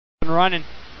running.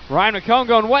 Ryan McCone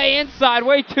going way inside,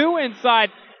 way too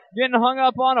inside. Getting hung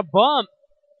up on a bump.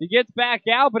 He gets back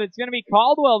out, but it's going to be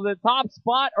Caldwell to the top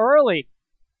spot early.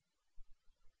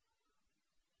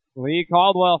 Lee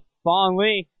Caldwell, Fong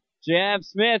Lee, Jeff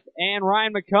Smith, and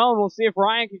Ryan McCone. We'll see if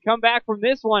Ryan can come back from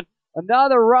this one.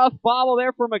 Another rough bobble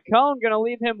there for McCone. Going to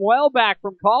leave him well back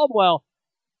from Caldwell.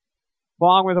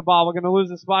 Fong with a bobble. Going to lose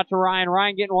the spot to Ryan.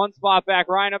 Ryan getting one spot back.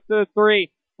 Ryan up to the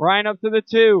 3. Ryan up to the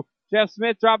 2. Jeff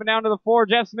Smith dropping down to the 4.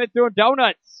 Jeff Smith doing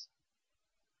donuts.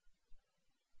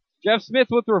 Jeff Smith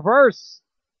with reverse.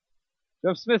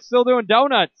 Jeff Smith still doing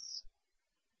donuts.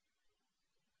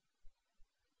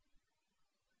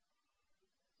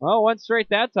 Well, went straight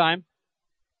that time.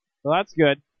 So that's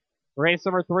good. Race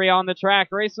number 3 on the track.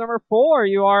 Race number 4,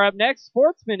 you are up next.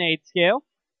 Sportsman 8 scale.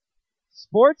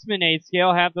 Sportsman 8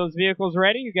 scale, have those vehicles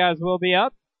ready. You guys will be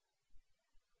up.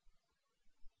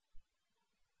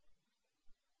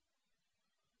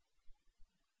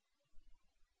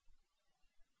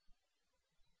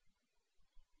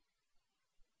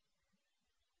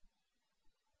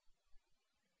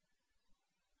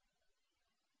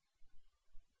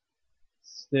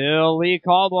 Still Lee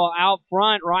Caldwell out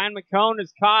front. Ryan McCone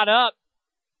is caught up,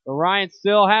 but Ryan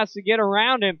still has to get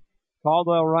around him.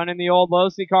 Caldwell running the old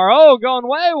Losi car. Oh, going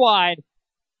way wide.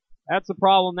 That's the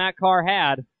problem that car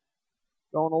had.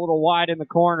 Going a little wide in the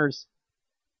corners.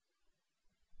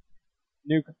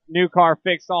 New car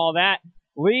fixed all that.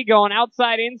 Lee going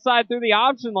outside, inside through the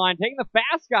option line, taking the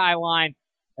fast guy line,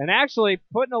 and actually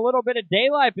putting a little bit of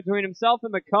daylight between himself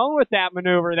and McCone with that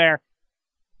maneuver there.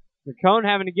 McCone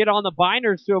having to get on the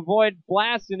binders to avoid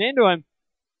blasting into him.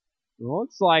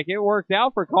 Looks like it worked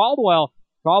out for Caldwell.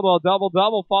 Caldwell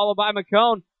double-double followed by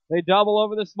McCone. They double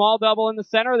over the small double in the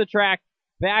center of the track.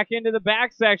 Back into the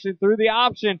back section through the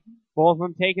option. Both of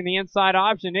them taking the inside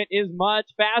option. It is much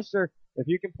faster if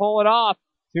you can pull it off.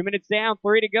 2 minutes down,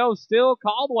 3 to go. Still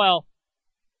Caldwell.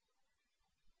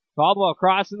 Caldwell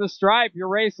crossing the stripe. Your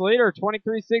race leader,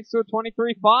 23.6 to a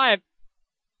 23.5.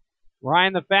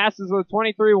 Ryan the fastest with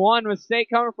 23.1. Mistake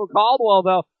coming from Caldwell,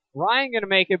 though. Ryan going to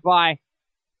make it by.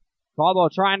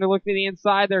 Caldwell trying to look to the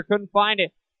inside there. Couldn't find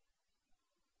it.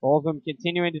 Both of them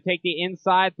continuing to take the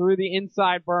inside through the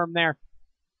inside berm there.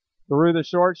 Through the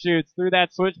short chutes. Through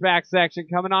that switchback section.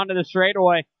 Coming onto the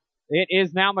straightaway. It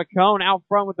is now McCone out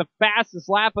front with the fastest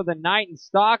lap of the night in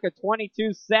stock. A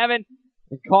 22.7.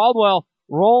 And Caldwell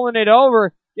rolling it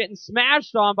over. Getting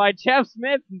smashed on by Jeff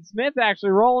Smith. And Smith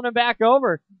actually rolling him back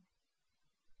over.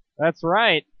 That's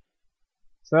right.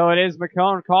 So it is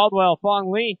McCone, Caldwell,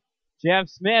 Fong Lee, Jeff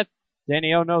Smith,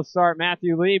 Denny O no start.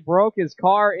 Matthew Lee broke his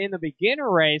car in the beginner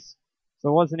race,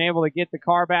 so wasn't able to get the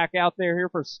car back out there here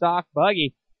for stock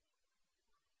buggy.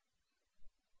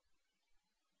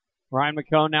 Ryan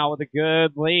McCone now with a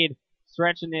good lead,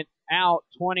 stretching it out.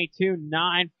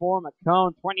 22.9 for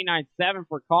McCone, 29.7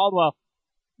 for Caldwell.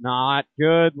 Not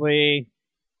good, Lee.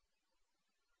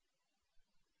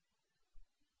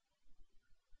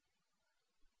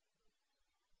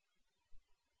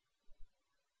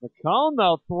 McCone,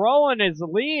 though, throwing his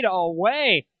lead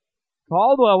away.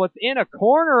 Caldwell within a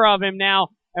corner of him now,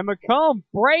 and McCone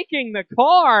breaking the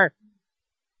car.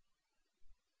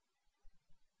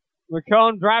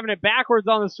 McCone driving it backwards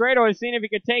on the straightaway, seeing if he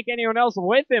could take anyone else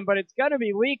with him, but it's going to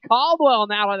be Lee Caldwell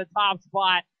now at the top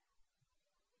spot.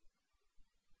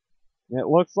 It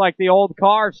looks like the old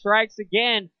car strikes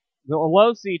again. The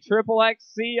Losi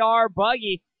XXXCR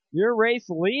buggy, your race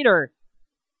leader.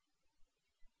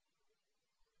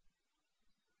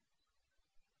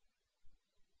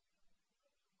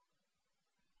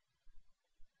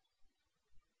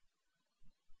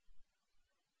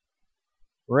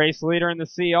 Race leader in the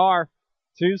CR.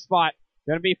 2 spot.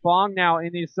 Going to be Fong now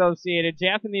in the Associated.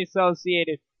 Jeff in the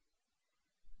Associated.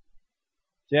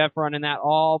 Jeff running that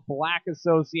all black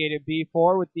Associated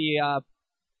B4 with the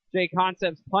J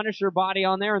Concepts Punisher body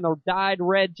on there and the dyed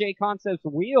red J Concepts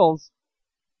wheels.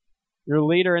 Your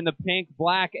leader in the pink,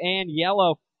 black, and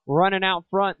yellow running out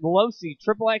front. Losi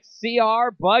XXXCR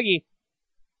buggy.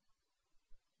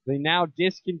 The now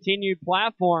discontinued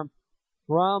platform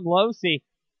from Losi.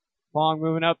 Fong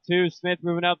moving up 2, Smith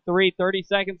moving up 3, 30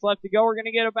 seconds left to go. We're going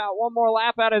to get about one more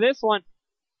lap out of this one.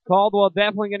 Caldwell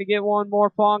definitely going to get one more.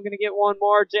 Fong going to get one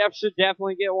more. Jeff should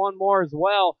definitely get one more as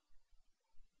well.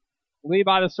 Lee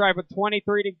by the stripe with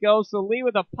 23 to go. So Lee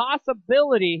with a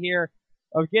possibility here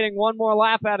of getting one more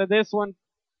lap out of this one.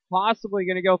 Possibly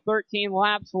going to go 13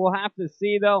 laps. We'll have to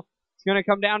see, though. It's going to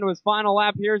come down to his final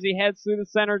lap here as he heads through the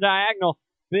center diagonal.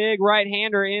 Big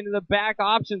right-hander into the back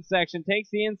option section. Takes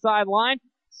the inside line.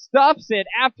 Stuffs it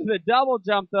after the double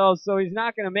jump, though, so he's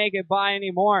not going to make it by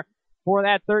anymore for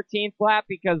that 13th lap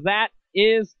because that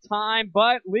is time,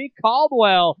 but Lee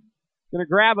Caldwell gonna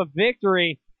grab a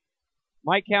victory.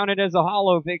 Might count it as a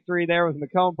hollow victory there with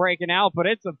McComb breaking out, but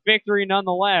it's a victory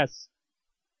nonetheless.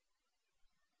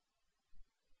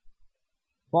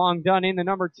 Fong done in the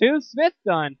number 2, Smith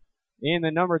done in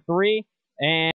the number 3, and